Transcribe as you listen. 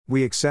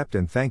We accept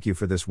and thank you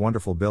for this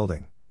wonderful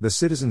building. The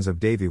citizens of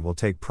Davie will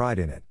take pride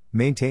in it,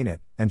 maintain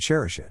it, and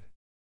cherish it.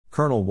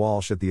 Colonel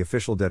Walsh at the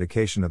official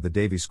dedication of the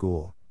Davie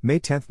School, May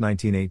 10,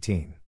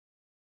 1918.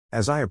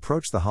 As I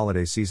approach the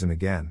holiday season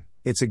again,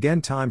 it's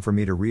again time for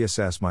me to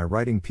reassess my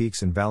writing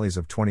peaks and valleys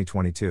of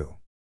 2022.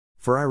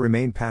 For I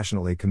remain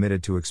passionately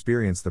committed to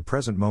experience the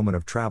present moment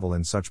of travel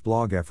in such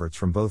blog efforts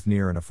from both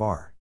near and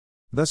afar.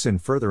 Thus, in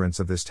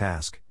furtherance of this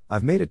task,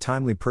 I've made a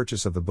timely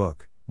purchase of the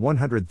book,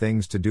 100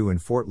 Things to Do in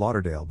Fort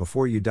Lauderdale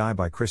Before You Die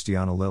by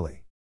Christiana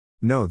Lilly.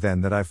 Know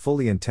then that I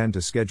fully intend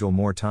to schedule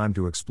more time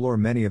to explore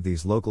many of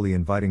these locally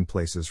inviting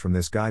places from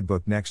this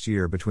guidebook next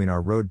year between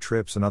our road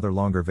trips and other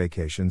longer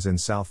vacations in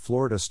South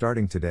Florida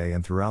starting today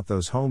and throughout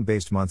those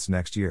home-based months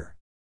next year.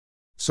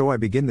 So I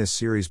begin this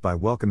series by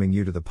welcoming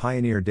you to the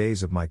pioneer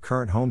days of my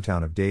current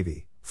hometown of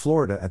Davie,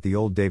 Florida at the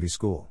Old Davie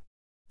School.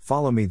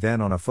 Follow me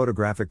then on a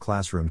photographic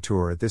classroom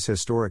tour at this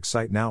historic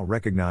site now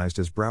recognized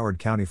as Broward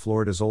County,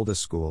 Florida's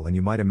oldest school, and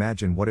you might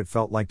imagine what it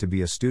felt like to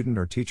be a student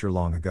or teacher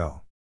long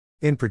ago.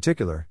 In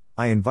particular,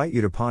 I invite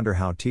you to ponder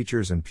how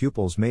teachers and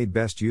pupils made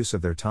best use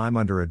of their time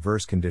under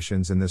adverse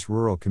conditions in this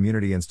rural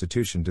community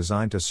institution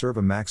designed to serve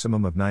a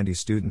maximum of 90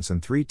 students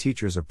and 3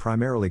 teachers of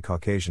primarily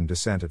Caucasian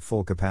descent at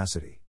full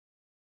capacity.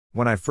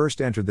 When I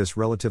first entered this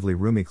relatively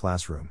roomy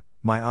classroom,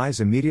 my eyes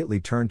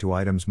immediately turned to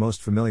items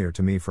most familiar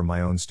to me from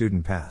my own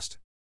student past.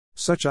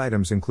 Such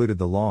items included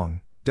the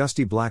long,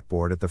 dusty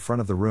blackboard at the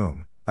front of the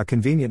room, a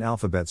convenient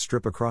alphabet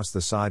strip across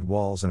the side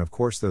walls, and of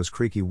course those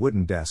creaky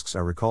wooden desks I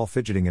recall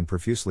fidgeting in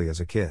profusely as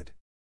a kid.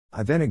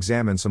 I then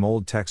examined some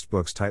old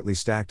textbooks tightly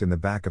stacked in the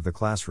back of the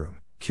classroom,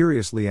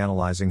 curiously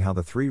analyzing how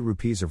the 3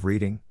 rupees of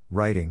reading,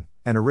 writing,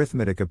 and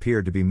arithmetic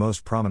appeared to be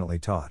most prominently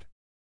taught.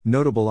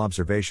 Notable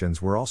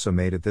observations were also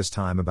made at this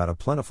time about a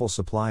plentiful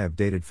supply of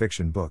dated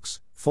fiction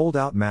books,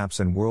 fold-out maps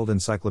and world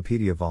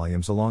encyclopedia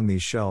volumes along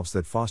these shelves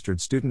that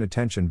fostered student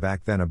attention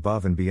back then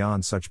above and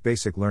beyond such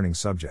basic learning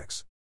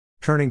subjects.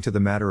 Turning to the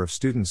matter of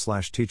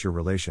student-slash-teacher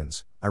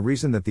relations, I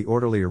reasoned that the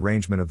orderly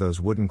arrangement of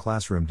those wooden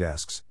classroom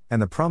desks,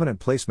 and the prominent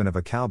placement of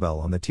a cowbell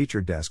on the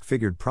teacher desk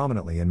figured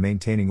prominently in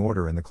maintaining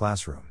order in the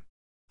classroom.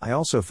 I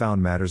also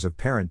found matters of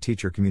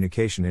parent-teacher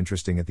communication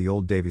interesting at the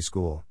Old Davie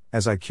School,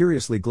 as I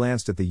curiously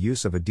glanced at the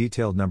use of a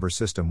detailed number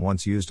system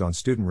once used on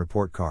student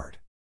report card.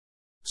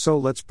 So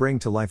let's bring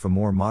to life a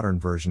more modern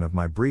version of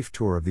my brief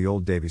tour of the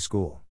Old Davie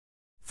School.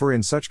 For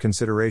in such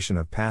consideration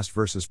of past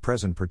versus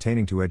present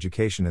pertaining to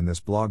education in this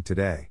blog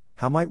today,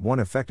 how might one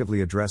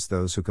effectively address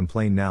those who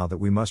complain now that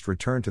we must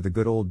return to the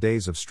good old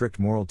days of strict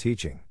moral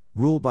teaching,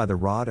 rule by the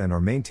rod, and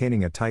are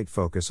maintaining a tight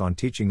focus on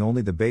teaching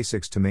only the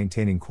basics to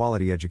maintaining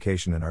quality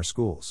education in our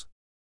schools?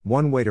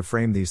 One way to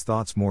frame these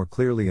thoughts more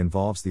clearly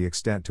involves the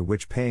extent to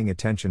which paying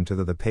attention to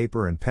the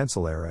paper and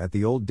pencil era at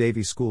the Old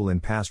Davie School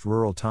in past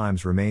rural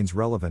times remains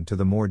relevant to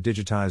the more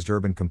digitized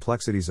urban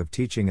complexities of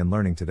teaching and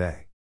learning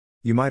today.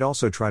 You might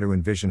also try to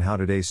envision how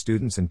today's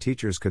students and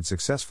teachers could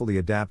successfully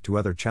adapt to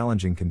other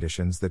challenging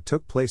conditions that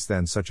took place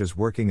then, such as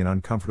working in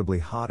uncomfortably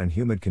hot and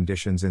humid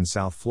conditions in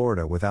South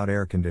Florida without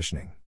air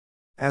conditioning.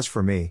 As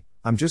for me,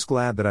 I'm just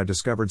glad that I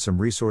discovered some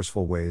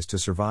resourceful ways to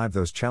survive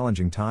those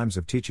challenging times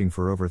of teaching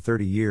for over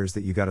 30 years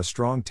that you got a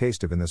strong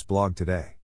taste of in this blog today.